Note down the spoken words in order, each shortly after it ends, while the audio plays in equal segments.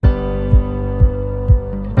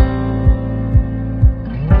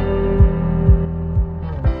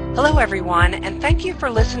Hello, everyone, and thank you for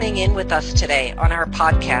listening in with us today on our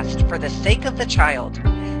podcast, For the Sake of the Child.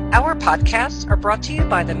 Our podcasts are brought to you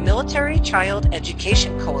by the Military Child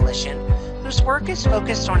Education Coalition, whose work is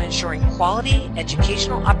focused on ensuring quality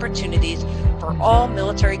educational opportunities for all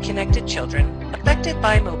military-connected children affected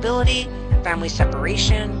by mobility, family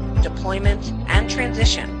separation, deployment, and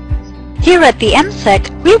transition. Here at the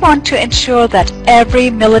MSEC, we want to ensure that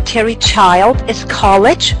every military child is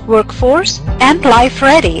college, workforce, and life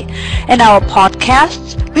ready. In our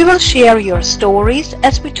podcasts, we will share your stories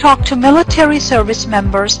as we talk to military service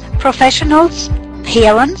members, professionals,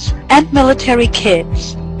 parents, and military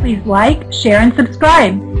kids. Please like, share, and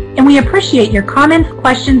subscribe. And we appreciate your comments,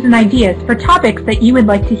 questions, and ideas for topics that you would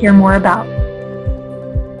like to hear more about.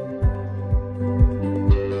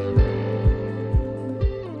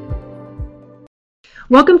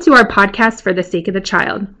 Welcome to our podcast, For the Sake of the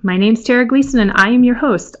Child. My name's Tara Gleason, and I am your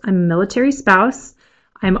host. I'm a military spouse.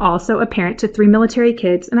 I'm also a parent to 3 military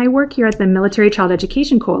kids, and I work here at the Military Child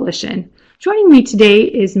Education Coalition. Joining me today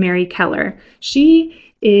is Mary Keller.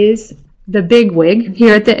 She is the bigwig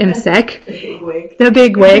here at the MSEC. The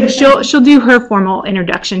bigwig. She'll do her formal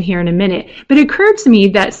introduction here in a minute. But it occurred to me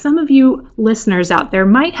that some of you listeners out there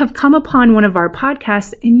might have come upon one of our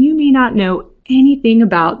podcasts, and you may not know anything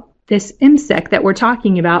about this MSEC that we're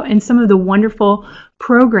talking about and some of the wonderful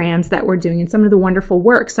programs that we're doing and some of the wonderful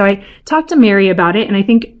work. So I talked to Mary about it, and I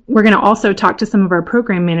think we're going to also talk to some of our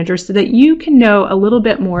program managers so that you can know a little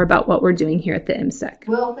bit more about what we're doing here at the MSEC.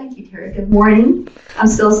 Well, thank you, Tara. Good morning. I'm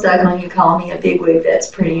still stuck on you calling me a bigwig. That's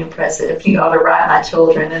pretty impressive. You ought to write my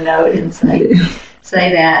children a note and say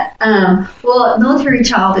that. Well, Military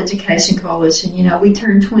Child Education Coalition, we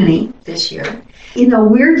turned 20 this year.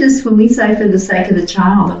 We're just, when we say for the sake of the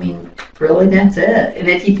child, really that's it. And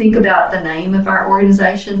if you think about the name of our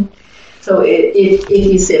organization, so if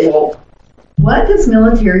you said, well, what does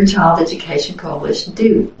Military Child Education Coalition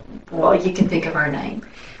do? Well, you can think of our name.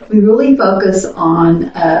 We really focus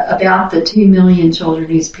on about the 2 million children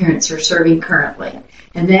whose parents are serving currently.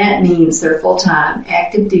 And that means they're full-time,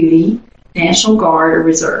 active duty, National Guard or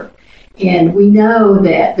Reserve. And we know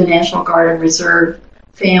that the National Guard and Reserve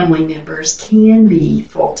family members can be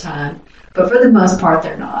full-time, but for the most part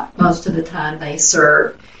they're not. Most of the time they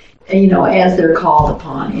serve, as they're called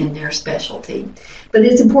upon in their specialty. But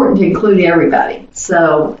it's important to include everybody.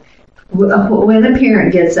 So when a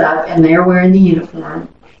parent gets up and they're wearing the uniform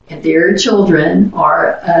and their children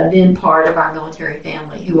are then part of our military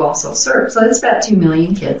family who also serve. So it's about 2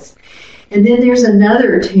 million kids. And then there's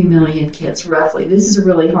another 2 million kids, roughly. This is a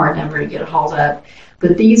really hard number to get a hold of.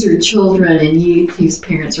 But these are children and youth whose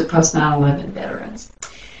parents are post 9/11 veterans.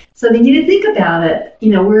 So then you think about it,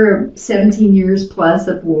 we're 17 years plus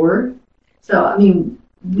of war. So,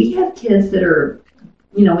 we have kids that are,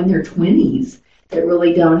 in their 20s that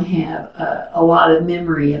really don't have a lot of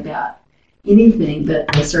memory about anything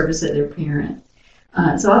but the service of their parent.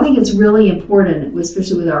 So I think it's really important,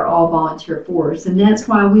 especially with our all-volunteer force, and that's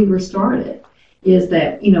why we were started, is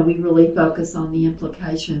that, we really focus on the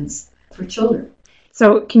implications for children.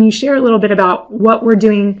 So can you share a little bit about what we're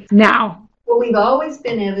doing now? Well, we've always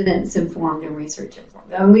been evidence-informed and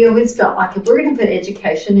research-informed. And we always felt like if we're going to put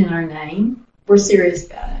education in our name, we're serious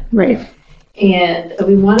about it. Right. And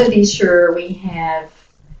we want to be sure we have,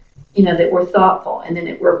 that we're thoughtful and then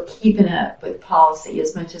that we're keeping up with policy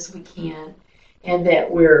as much as we can and that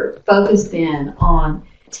we're focused in on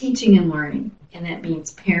teaching and learning. And that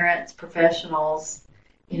means parents, professionals,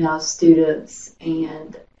 students,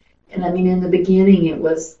 and in the beginning it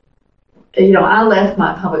was, I left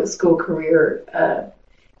my public school career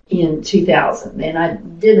in 2000, and I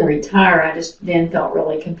didn't retire. I just then felt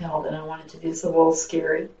really compelled and I wanted to do this. A little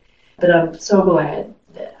scary, but I'm so glad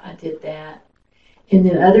that I did that. And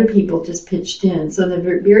then other people just pitched in. So in the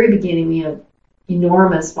very beginning, we had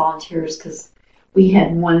enormous volunteers because we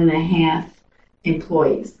had 1.5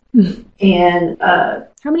 employees. And how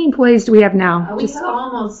many employees do we have now? We have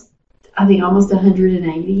almost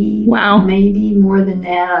 180. Wow. Maybe more than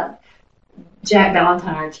that. Jack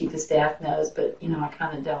Valentine, our chief of staff, knows, but, I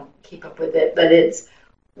kind of don't keep up with it. But it's,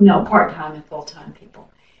 part-time and full-time people.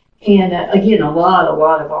 And, again, a lot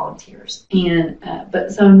of volunteers. And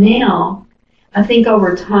but so now, I think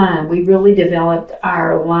over time, we really developed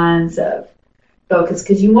our lines of focus.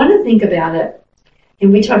 Because you want to think about it,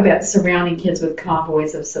 and we talk about surrounding kids with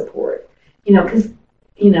convoys of support. Because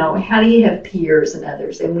how do you have peers and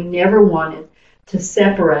others? And we never wanted to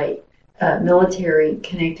separate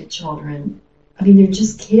military-connected children. They're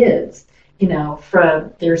just kids,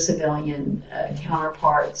 from their civilian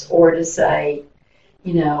counterparts, or to say,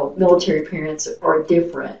 military parents are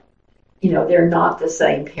different. They're not the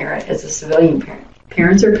same parent as a civilian parent.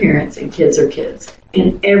 Parents are parents and kids are kids,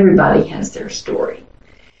 and everybody has their story.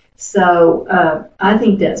 So I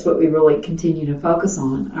think that's what we really continue to focus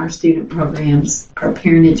on. Our student programs, our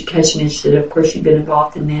parent education initiative, of course you've been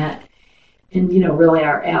involved in that, and really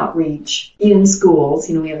our outreach in schools.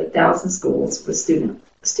 We have 1,000 schools with student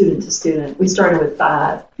to student. We started with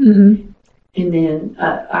 5. Mm-hmm. And then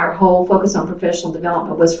our whole focus on professional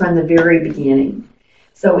development was from the very beginning.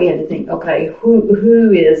 So we had to think, okay,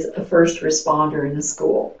 who is a first responder in the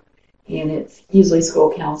school? And it's usually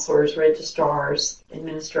school counselors, registrars,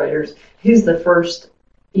 administrators. Who's the first,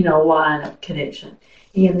 line of connection?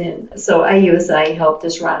 And then, so AUSA helped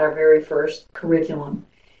us write our very first curriculum.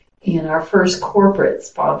 And our first corporate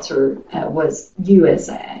sponsor was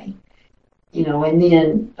USA. And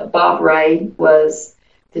then Bob Ray was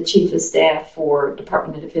the chief of staff for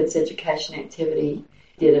Department of Defense Education Activity,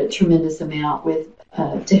 did a tremendous amount with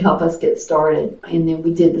to help us get started. And then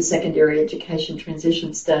we did the secondary education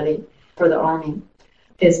transition study for the Army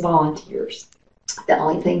as volunteers. The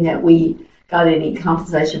only thing that we got any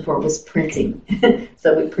compensation for was printing.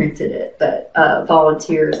 So we printed it, but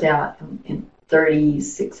volunteers out in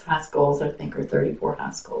 36 high schools, I think, or 34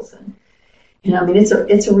 high schools. And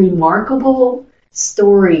it's a remarkable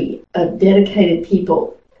story of dedicated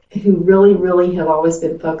people who really, really have always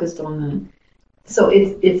been focused on so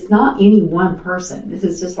it's not any one person. This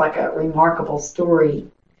is just like a remarkable story,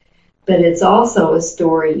 but it's also a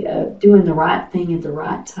story of doing the right thing at the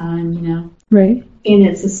right time, Right. And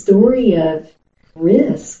it's a story of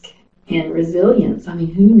risk and resilience. Who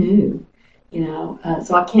knew?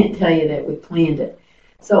 So I can't tell you that we planned it.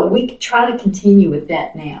 So we try to continue with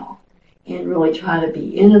that now and really try to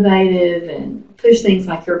be innovative and push things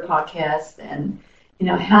like your podcast and,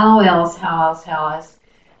 how else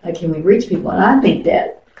can we reach people? And I think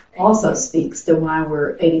that also speaks to why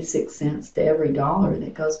we're 86 cents to every dollar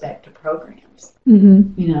that goes back to programs.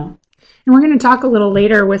 Mm-hmm. And we're going to talk a little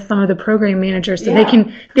later with some of the program managers, so they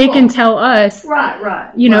can tell us,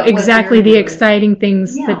 right, exactly the exciting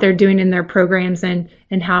things that they're doing in their programs and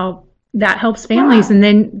how that helps families, and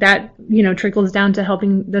then that trickles down to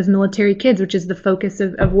helping those military kids, which is the focus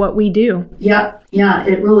of what we do. Yeah,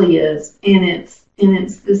 it really is, and it's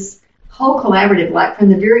this whole collaborative. Like from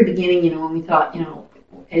the very beginning, when we thought,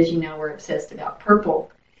 as we're obsessed about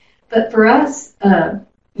purple, but for us, I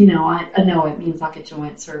know it means like a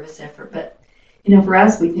joint service effort, but for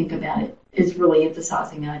us, we think about it as really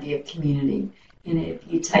emphasizing the idea of community. And if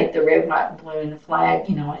you take the red, white, and blue and the flag,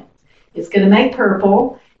 it's going to make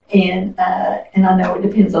purple. And I know it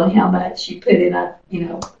depends on how much you put in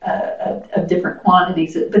of different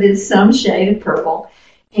quantities, but it's some shade of purple.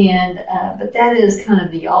 And but that is kind of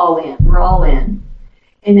the all in. We're all in,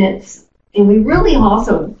 and we really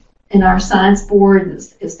also, and our science board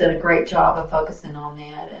has done a great job of focusing on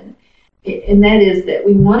that, and that is that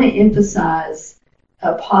we want to emphasize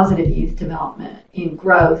positive youth development and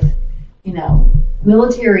growth.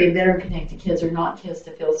 Military and veteran connected kids are not kids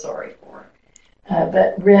to feel sorry for,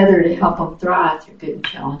 but rather to help them thrive through good and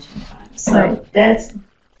challenging times. So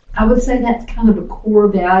I would say that's kind of a core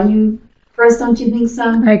value for us, don't you think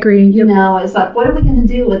so? I agree. Yep. It's like, what are we going to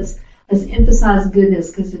do? Let's emphasize goodness,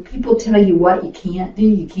 because if people tell you what you can't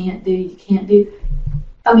do,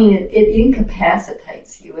 it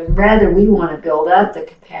incapacitates you. And rather, we want to build up the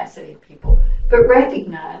capacity of people, but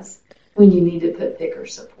recognize when you need to put bigger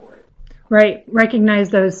support. Right.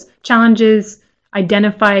 Recognize those challenges,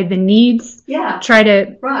 identify the needs, try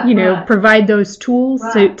to, provide those tools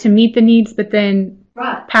to meet the needs, but then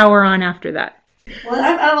power on after that. Well,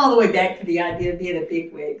 I'm all the way back to the idea of being a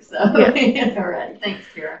bigwig. So, all right. Thanks,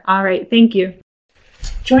 Kara. All right. Thank you.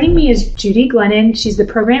 Joining me is Judy Glennon. She's the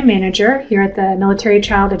program manager here at the Military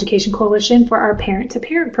Child Education Coalition for our Parent to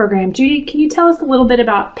Parent program. Judy, can you tell us a little bit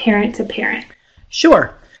about Parent to Parent?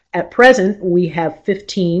 Sure. At present, we have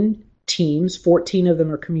 15 teams. 14 of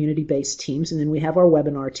them are community-based teams, and then we have our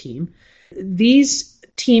webinar team. These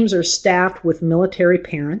teams are staffed with military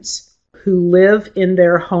parents who live in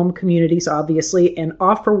their home communities, obviously, and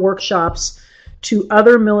offer workshops to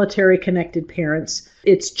other military-connected parents.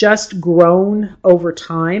 It's just grown over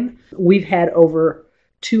time. We've had over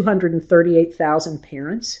 238,000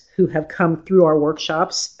 parents who have come through our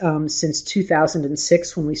workshops since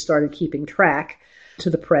 2006, when we started keeping track,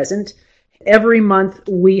 to the present. Every month,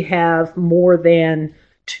 we have more than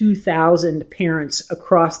 2,000 parents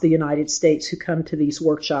across the United States who come to these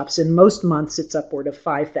workshops. In most months, it's upward of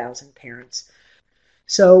 5,000 parents.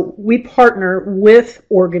 So we partner with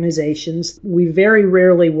organizations. We very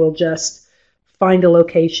rarely will just find a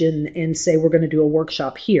location and say we're going to do a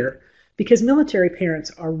workshop here, because military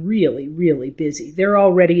parents are really, really busy. They're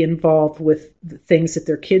already involved with the things that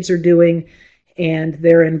their kids are doing, and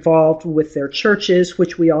they're involved with their churches,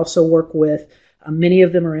 which we also work with. Many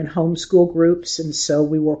of them are in homeschool groups, and so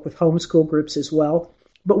we work with homeschool groups as well.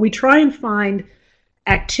 But we try and find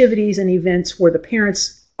activities and events where the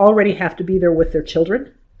parents already have to be there with their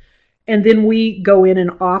children. And then we go in and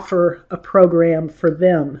offer a program for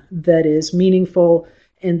them that is meaningful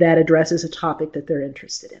and that addresses a topic that they're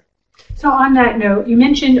interested in. So on that note, you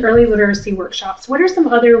mentioned early literacy workshops. What are some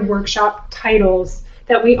other workshop titles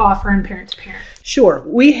that we offer in Parent to Parent? Sure.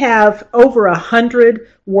 We have over 100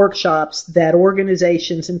 workshops that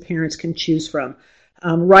organizations and parents can choose from.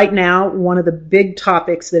 Right now, one of the big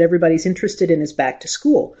topics that everybody's interested in is back to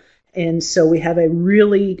school. And so we have a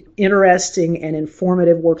really interesting and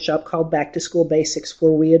informative workshop called Back to School Basics,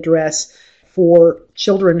 where we address for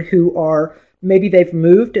children who are, maybe they've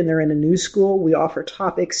moved and they're in a new school. We offer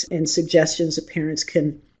topics and suggestions that parents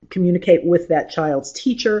can communicate with that child's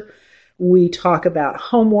teacher. We talk about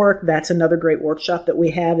homework. That's another great workshop that we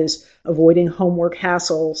have, is avoiding homework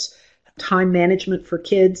hassles. Time management for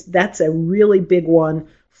kids. That's a really big one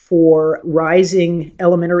for rising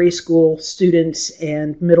elementary school students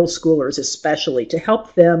and middle schoolers especially, to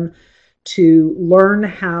help them to learn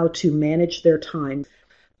how to manage their time.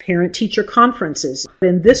 Parent-teacher conferences.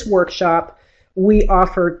 In this workshop, we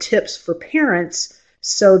offer tips for parents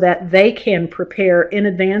so that they can prepare in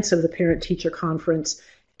advance of the parent-teacher conference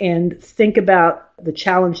and think about the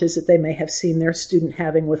challenges that they may have seen their student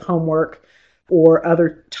having with homework or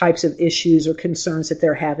other types of issues or concerns that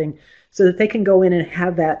they're having, so that they can go in and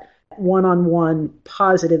have that one-on-one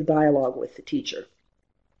positive dialogue with the teacher.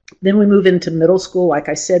 Then we move into middle school. Like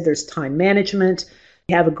I said, there's time management.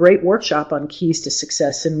 We have a great workshop on keys to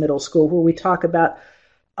success in middle school, where we talk about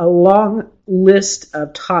a long list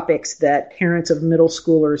of topics that parents of middle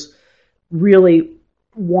schoolers really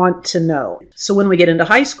want to know. So when we get into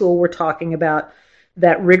high school, we're talking about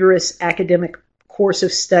that rigorous academic course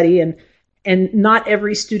of study, and not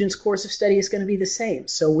every student's course of study is going to be the same.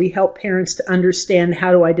 So we help parents to understand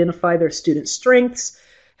how to identify their students' strengths,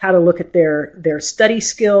 how to look at their study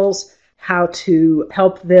skills, how to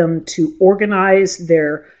help them to organize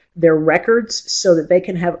their records so that they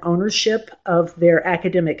can have ownership of their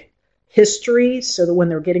academic history, so that when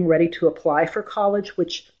they're getting ready to apply for college,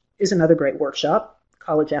 which is another great workshop,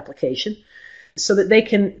 college application, so that they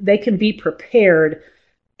can be prepared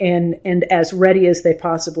and as ready as they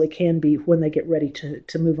possibly can be when they get ready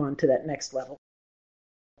to move on to that next level.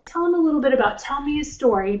 Tell them a little bit about Tell Me a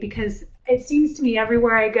Story, because it seems to me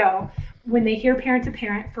everywhere I go, when they hear Parent to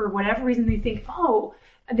Parent, for whatever reason, they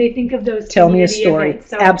think of those Tell Me a Story. Events.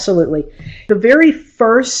 So, absolutely. The very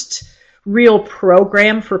first real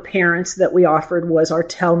program for parents that we offered was our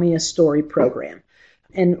Tell Me a Story program.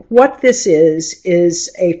 And what this is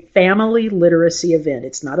a family literacy event.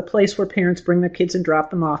 It's not a place where parents bring their kids and drop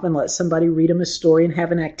them off and let somebody read them a story and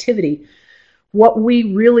have an activity. What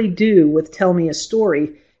we really do with Tell Me a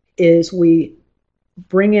Story is we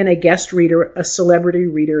bring in a guest reader, a celebrity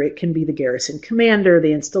reader. It can be the garrison commander,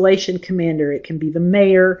 the installation commander. It can be the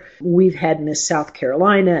mayor. We've had Miss South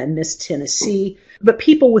Carolina and Miss Tennessee, but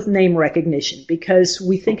people with name recognition, because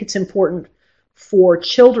we think it's important for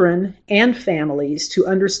children and families to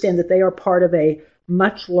understand that they are part of a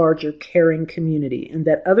much larger caring community, and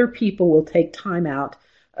that other people will take time out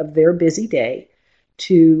of their busy day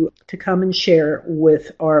to come and share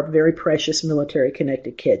with our very precious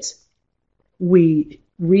military-connected kids. We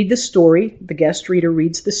read the story. The guest reader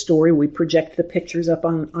reads the story. We project the pictures up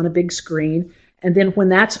on a big screen. And then when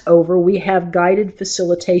that's over, we have guided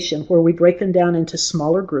facilitation where we break them down into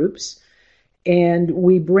smaller groups, and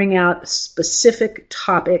we bring out specific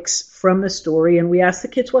topics from the story, and we ask the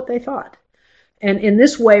kids what they thought. And in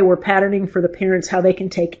this way, we're patterning for the parents how they can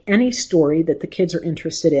take any story that the kids are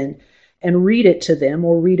interested in and read it to them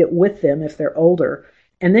or read it with them if they're older,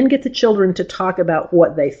 and then get the children to talk about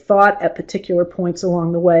what they thought at particular points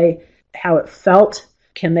along the way, how it felt,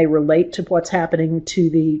 can they relate to what's happening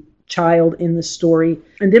to the child in the story.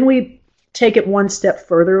 And then we take it one step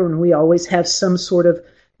further, and we always have some sort of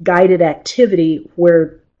guided activity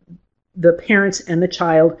where the parents and the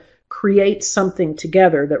child create something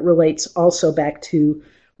together that relates also back to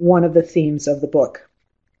one of the themes of the book.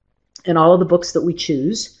 And all of the books that we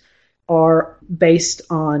choose are based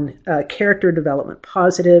on character development,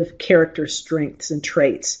 positive character strengths and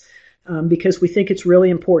traits, because we think it's really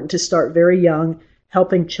important to start very young,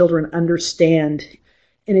 helping children understand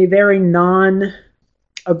in a very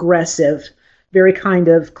non-aggressive, very kind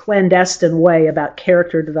of clandestine way about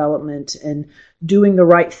character development and doing the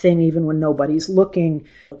right thing even when nobody's looking,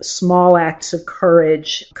 small acts of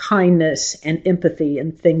courage, kindness, and empathy,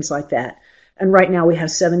 and things like that. And right now we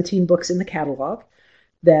have 17 books in the catalog.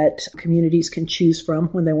 that communities can choose from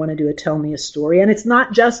when they want to do a Tell Me a Story. And it's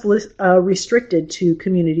not just restricted to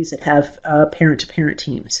communities that have parent-to-parent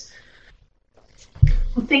teams.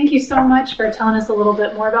 Well, thank you so much for telling us a little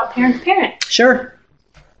bit more about Parent to Parent. Sure.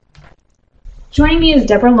 Joining me is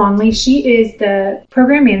Deborah Longley. She is the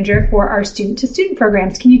program manager for our student-to-student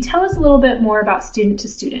programs. Can you tell us a little bit more about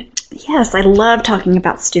student-to-student? Yes, I love talking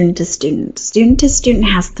about student-to-student. Student-to-student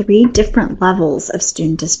has 3 different levels of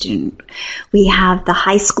student-to-student. We have the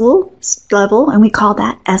high school level, and we call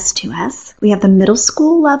that S2S. We have the middle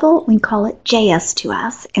school level, we call it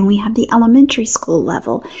JS2S. And we have the elementary school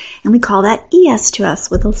level, and we call that ES2S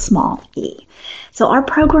with a small e. So our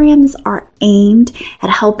programs are aimed at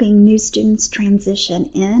helping new students transition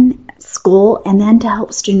in school and then to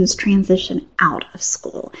help students transition out of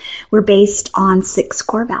school. We're based on 6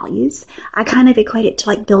 core values. I kind of equate it to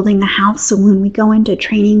like building a house. So when we go into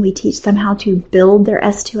training, we teach them how to build their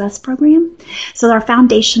S2S program. So our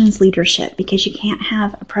foundation is leadership, because you can't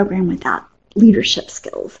have a program without leadership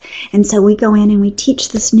skills. And so we go in and we teach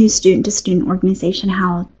this new student-to-student organization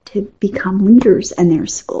how to become leaders in their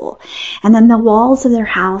school. And then the walls of their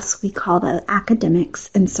house, we call the academics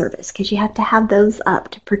and service, because you have to have those up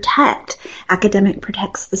to protect. Academic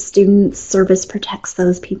protects the students, service protects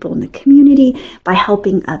those people in the community by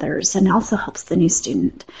helping others, and also helps the new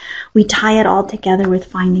student. We tie it all together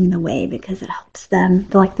with finding the way, because it helps them,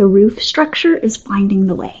 like the roof structure is finding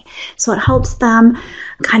the way. So it helps them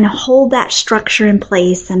kind of hold that structure in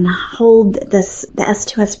place and hold this, the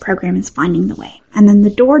S2S program is finding the way. And then the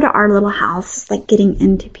door to our little house is like getting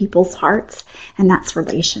into people's hearts, and that's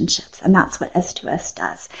relationships. And that's what S2S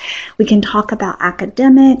does. We can talk about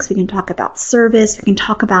academics, we can talk about service, we can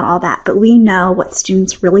talk about all that, but we know what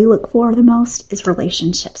students really look for the most is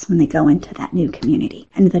relationships when they go into that new community,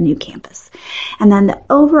 into the new campus. And then the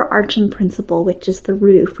overarching principle, which is the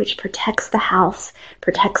roof, which protects the house,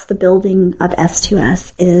 protects the building of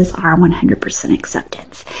S2S, is our 100%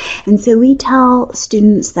 acceptance. And so we tell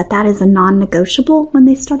students that that is a non-negotiable when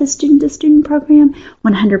they start a student-to-student program,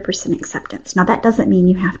 100% acceptance. Now that doesn't mean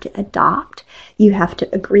you have to adopt, you have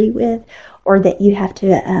to agree with, or that you have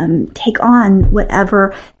to take on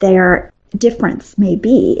whatever their difference may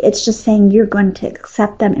be. It's just saying you're going to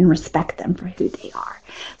accept them and respect them for who they are.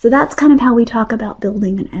 So that's kind of how we talk about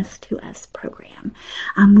building an S2S program.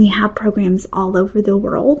 We have programs all over the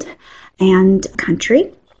world and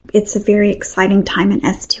country. It's a very exciting time in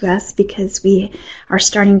S2S because we are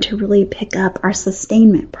starting to really pick up our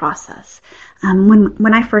sustainment process.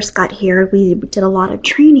 When I first got here, we did a lot of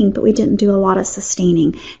training, but we didn't do a lot of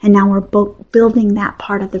sustaining. And now we're building that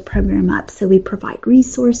part of the program up. So we provide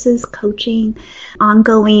resources, coaching,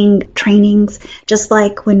 ongoing trainings. Just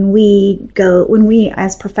like when we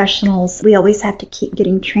as professionals, we always have to keep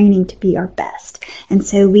getting training to be our best. And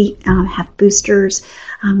so we have boosters.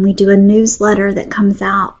 We do a newsletter that comes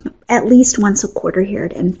out at least once a quarter here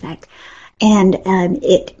at MSEC. And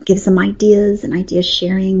it gives them ideas and idea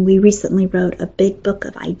sharing. We recently wrote a big book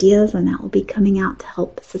of ideas, and that will be coming out to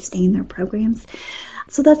help sustain their programs.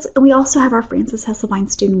 So we also have our Frances Hesselbein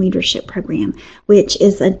Student Leadership Program, which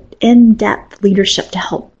is an in-depth leadership to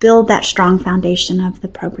help build that strong foundation of the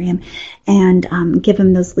program and give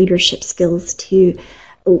them those leadership skills to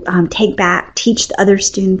teach the other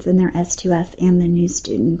students in their S2S and the new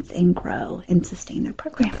students, and grow and sustain their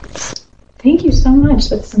programs. Thank you so much.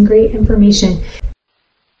 That's some great information.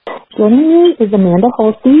 Joining me is Amanda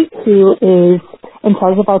Holsey, who is in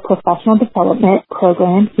charge of our professional development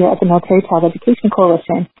program here at the Military Child Education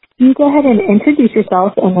Coalition. Can you go ahead and introduce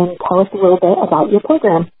yourself and then tell us a little bit about your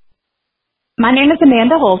program? My name is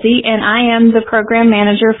Amanda Holsey, and I am the program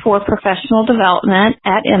manager for professional development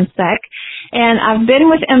at MSEC. And I've been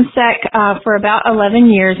with MSEC for about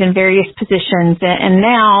 11 years in various positions. And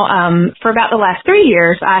now, for about the last 3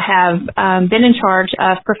 years, I have been in charge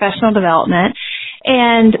of professional development.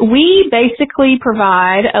 And we basically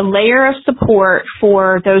provide a layer of support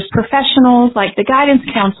for those professionals like the guidance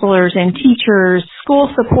counselors and teachers,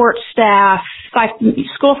 school support staff,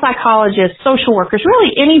 school psychologists, social workers,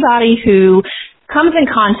 really anybody who comes in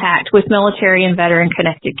contact with military and veteran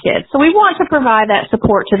connected kids. So we want to provide that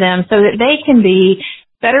support to them so that they can be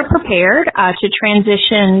better prepared to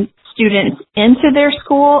transition students into their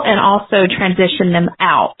school and also transition them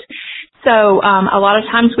out. So a lot of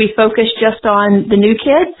times we focus just on the new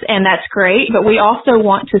kids, and that's great, but we also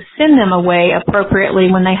want to send them away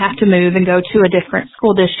appropriately when they have to move and go to a different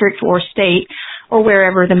school district or state or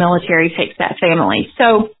wherever the military takes that family.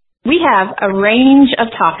 So we have a range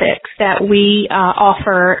of topics that we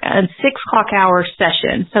offer in 6 clock hour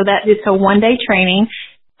sessions. So that is a one-day training.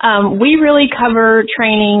 We really cover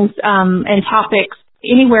trainings and topics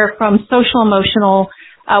anywhere from social emotional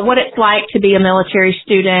what it's like to be a military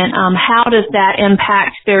student, how does that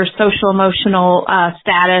impact their social emotional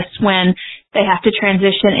status when they have to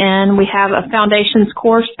transition in. We have a foundations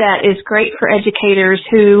course that is great for educators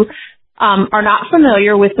who are not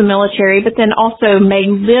familiar with the military, but then also may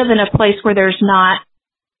live in a place where there's not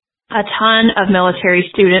a ton of military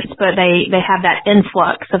students, but they have that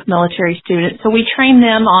influx of military students. So we train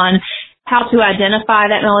them on how to identify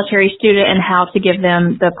that military student and how to give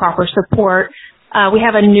them the proper support. We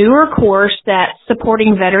have a newer course that's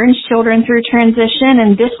supporting veterans children through transition,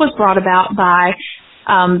 and this was brought about by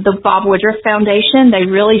the Bob Woodruff Foundation. They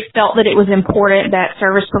really felt that it was important that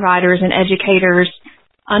service providers and educators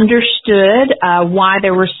understood why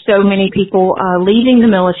there were so many people leaving the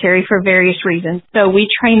military for various reasons. So we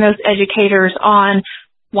train those educators on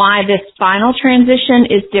why this final transition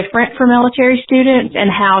is different for military students and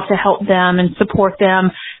how to help them and support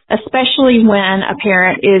them, especially when a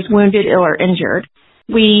parent is wounded, ill, or injured.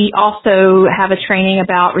 We also have a training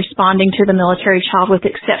about responding to the military child with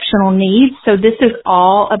exceptional needs. So this is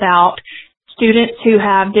all about students who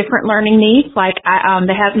have different learning needs, like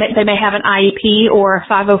they may have an IEP or a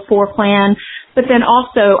 504 plan, but then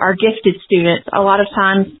also our gifted students. A lot of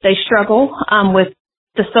times they struggle with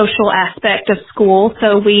the social aspect of school,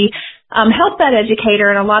 so we help that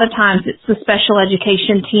educator, and a lot of times it's the special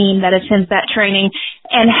education team that attends that training.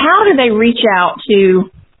 And how do they reach out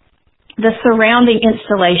to the surrounding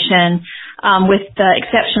installation with the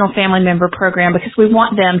Exceptional Family Member Program, because we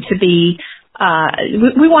want them to be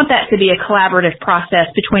we want that to be a collaborative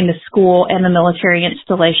process between the school and the military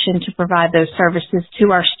installation to provide those services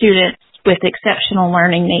to our students with exceptional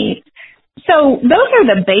learning needs. So those are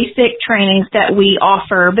the basic trainings that we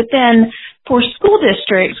offer, but then for school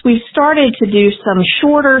districts, we've started to do some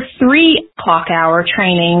shorter 3-clock-hour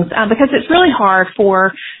trainings because it's really hard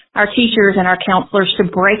for our teachers and our counselors to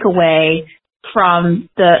break away from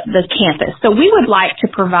the campus. So we would like to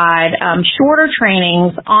provide shorter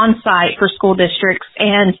trainings on site for school districts,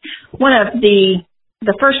 and one of the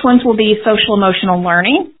first ones will be social emotional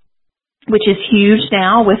learning, which is huge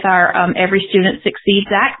now with our Every Student Succeeds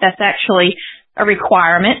Act. That's actually a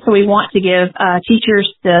requirement. So we want to give teachers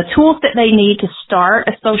the tools that they need to start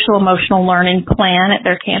a social emotional learning plan at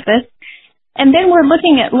their campus. And then we're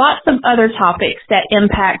looking at lots of other topics that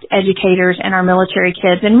impact educators and our military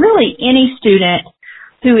kids, and really any student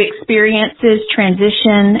who experiences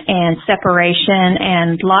transition and separation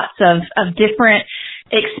and lots of different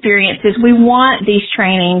experiences. We want these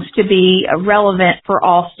trainings to be relevant for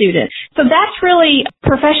all students. So that's really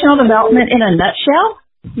professional development in a nutshell.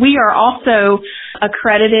 We are also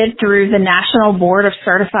accredited through the National Board of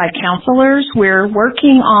Certified Counselors. We're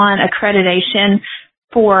working on accreditation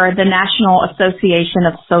for the National Association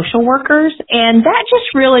of Social Workers, and that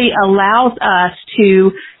just really allows us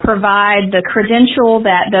to provide the credential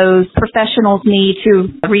that those professionals need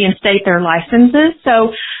to reinstate their licenses.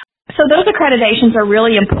 So those accreditations are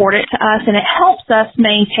really important to us, and it helps us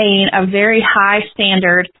maintain a very high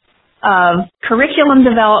standard of curriculum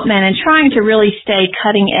development and trying to really stay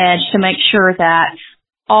cutting edge to make sure that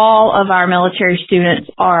all of our military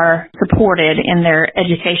students are supported in their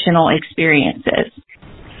educational experiences.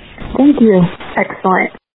 Thank you.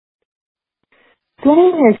 Excellent.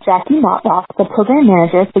 Joining me is Jackie Motloff, the Program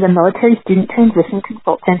Manager for the Military Student Transition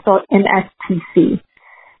Consultants, or MSTC.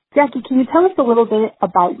 Jackie, can you tell us a little bit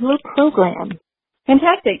about your program?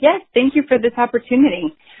 Fantastic. Yes, thank you for this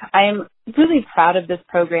opportunity. I am really proud of this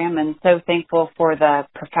program and so thankful for the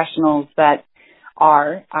professionals that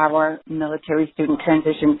are our Military Student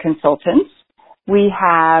Transition Consultants. We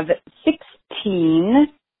have 16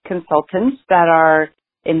 consultants that are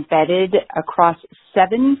embedded across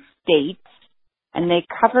 7 states, and they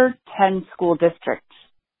cover 10 school districts.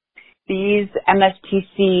 These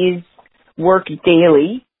MSTCs work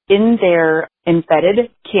daily in their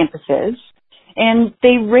embedded campuses, and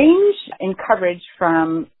they range in coverage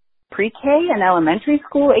from pre-K and elementary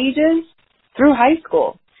school ages through high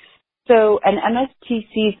school. So an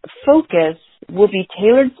MSTC's focus will be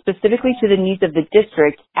tailored specifically to the needs of the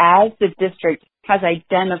district as the district has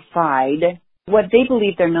identified what they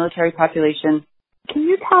believe their military population. Can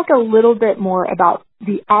you talk a little bit more about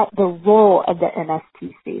the role of the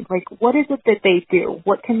MSTC? Like, what is it that they do?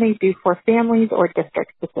 What can they do for families or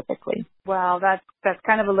districts specifically? Well, that's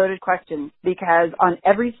kind of a loaded question, because on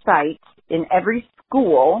every site, in every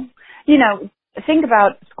school, think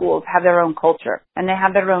about schools have their own culture, and they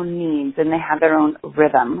have their own needs, and they have their own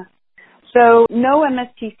rhythm. So no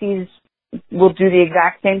MSTCs will do the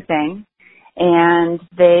exact same thing, and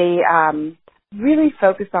they really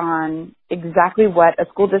focus on exactly what a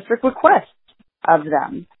school district requests of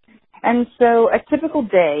them. And so a typical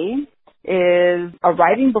day is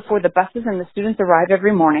arriving before the buses and the students arrive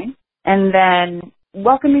every morning, and then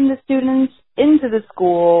welcoming the students into the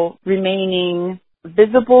school, remaining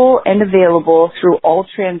visible and available through all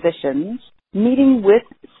transitions, meeting with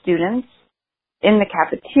students in the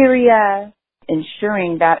cafeteria,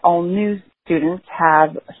 ensuring that all new students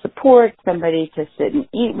have support, somebody to sit and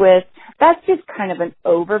eat with. That's just kind of an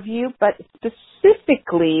overview, but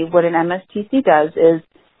specifically what an MSTC does is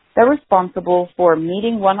they're responsible for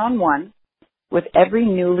meeting one-on-one with every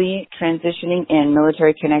newly transitioning in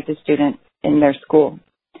military-connected student in their school.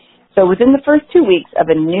 So within the first 2 weeks of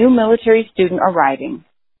a new military student arriving,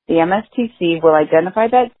 the MSTC will identify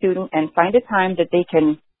that student and find a time that they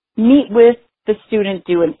can meet with the student,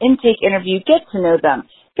 do an intake interview, get to know them,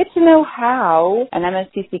 get to know how an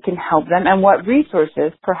MSTC can help them and what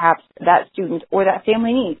resources perhaps that student or that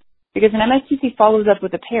family needs. Because an MSTC follows up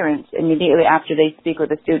with the parents immediately after they speak with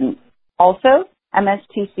the student. Also,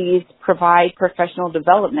 MSTCs provide professional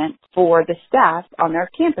development for the staff on their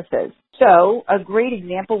campuses. So a great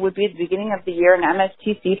example would be at the beginning of the year an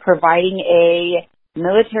MSTC providing a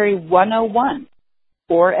Military 101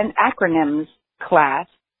 or an acronyms class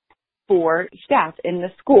for staff in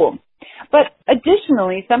the school. But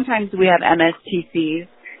additionally, sometimes we have MSTCs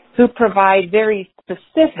who provide very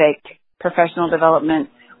specific professional development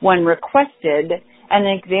when requested. An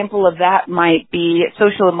example of that might be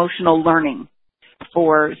social emotional learning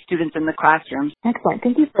for students in the classroom. Excellent.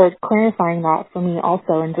 Thank you for clarifying that for me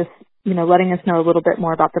also, and just, letting us know a little bit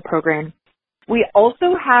more about the program. We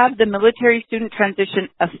also have the Military Student Transition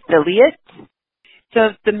Affiliate.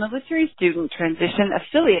 So the Military Student Transition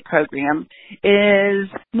Affiliate Program is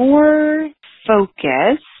more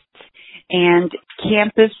focused and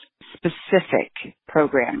campus-specific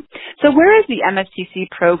program. So whereas the MSTC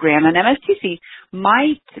program, an MSTC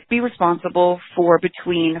might be responsible for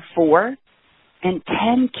between 4 and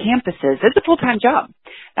 10 campuses. It's a full-time job.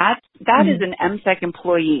 That is an MSEC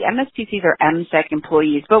employee. MSTCs are MSEC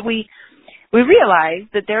employees, but we realize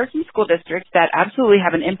that there are some school districts that absolutely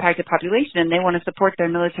have an impacted population and they want to support their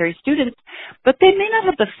military students, but they may not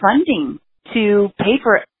have the funding to pay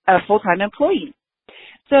for a full-time employee.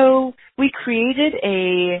 So we created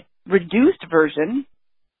a reduced version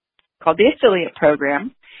called the affiliate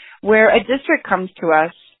program where a district comes to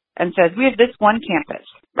us and says, we have this one campus,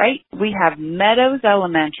 right? We have Meadows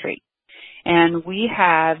Elementary, and we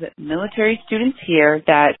have military students here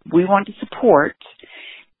that we want to support,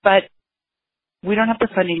 but we don't have the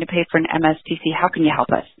funding to pay for an MSTC. How can you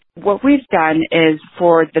help us? What we've done is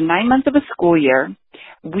for the 9 months of a school year,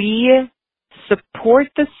 we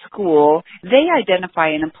support the school. They identify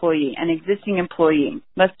an employee, an existing employee.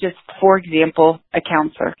 Let's just, for example, a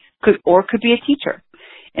counselor could be a teacher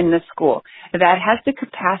in the school that has the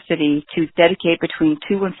capacity to dedicate between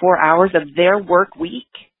 2 and 4 hours of their work week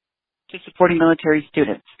to supporting military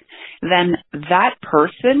students. Then that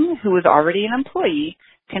person who is already an employee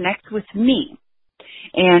connects with me,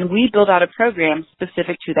 and we build out a program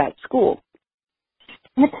specific to that school.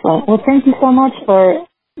 Excellent. Well, thank you so much for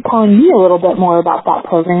telling me a little bit more about that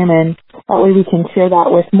program, and that way we can share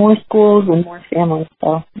that with more schools and more families. So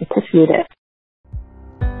I appreciate it.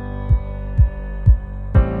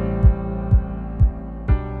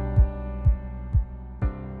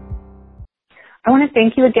 I want to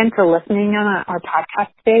thank you again for listening on our podcast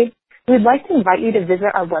today. We'd like to invite you to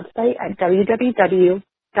visit our website at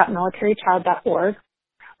www.militarychild.org.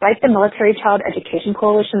 Like the Military Child Education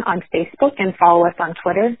Coalition on Facebook and follow us on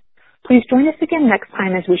Twitter. Please join us again next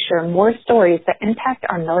time as we share more stories that impact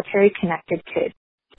our military-connected kids.